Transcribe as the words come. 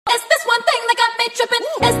It's this one thing that got me tripping.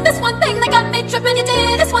 It's this one thing that got me tripping. You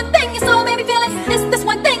did this one thing, your soul made me feel it. It's this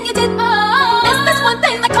one thing you did. It's this one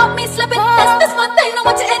thing that caught me slipping. It's this one thing I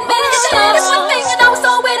want to admit it. You did this one thing and I was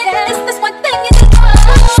so with it. It's this one thing you did.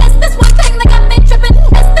 It's this one thing that got me tripping.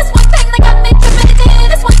 It's this one thing that got me tripping. You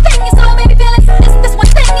did this one thing, your soul made me feel it. It's this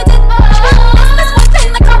one thing you did. It's this one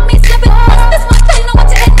thing that caught me slipping. It's this one thing I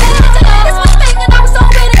want to admit it. You did this one thing and I was so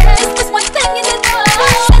with it. It's this one thing you did.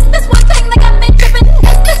 It's this one thing that got me tripping.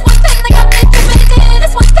 It's this one thing that got me tripping. You did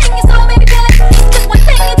this one thing, your soul made me feel it. It's this one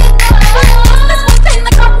thing you did. It's this one thing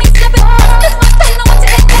that caught me slipping. It's this one thing I want to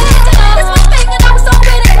admit it. You did this one thing and I was so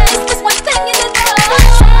with it. It's this one thing you did.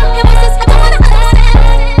 Your voices I don't wanna understand.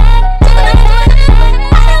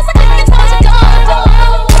 My hands are clicking towards your door.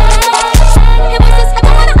 Your voices I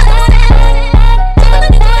don't wanna understand.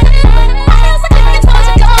 My hands are clicking towards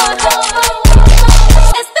your door.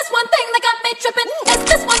 It's this one thing that got me tripping. It's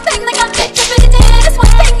this one thing that got me tripping. You did this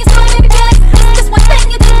one thing, your soul made me feel it. It's this one thing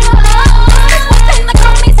you did. This one thing that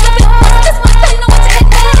caught me slipping. This one thing I want to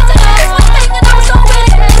admit it. You did this one thing and I was so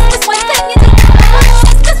with it. It's this one thing you did.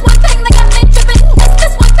 It's this one thing that got me tripping. It's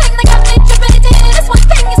this one thing that got me tripping. You did this one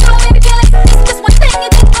thing, your soul made me feel it. It's this one thing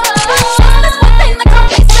you did. This one thing that caught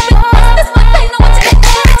me slipping. It's this one thing I want to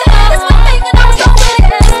admit it. You did this one thing and I was so with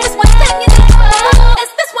it. It's this one thing you did.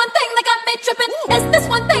 It's this one thing that got me tripping. It's this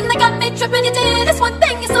one thing that got me tripping. You did this one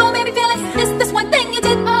thing, your soul made me feel it. It's this one thing you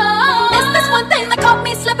did. It's this one thing that caught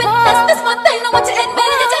me slipping. It's this one thing I want to admit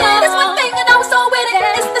it. You did this one thing and I was so with it.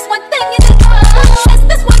 It's this one thing you did. It's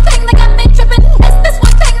this one thing that got me tripping. It's this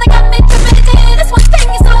one thing that got me tripping. You did this one thing,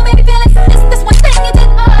 your soul made me feel it. It's this one thing you did.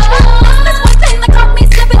 It's this one thing that caught me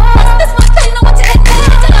slipping. It's this one thing I want to admit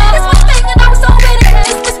it. You did this one thing and I was so with it.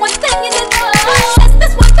 It's this one thing you did. It's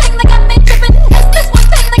this one thing that got me tripping. It's this one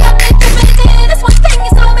thing that got me tripping. You did this one thing,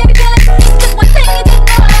 your soul made me feel it. It's this one thing you did.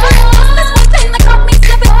 It's this one thing that caught me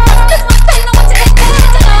slipping. It's this one thing I want to admit it.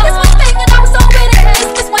 You did this one thing and I was so with it.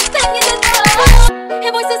 It's this one thing you did.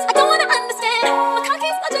 Your voices I don't wanna understand. My car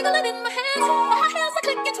keys are jiggling in my hands. My heart heels are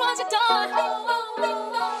clicking towards your door.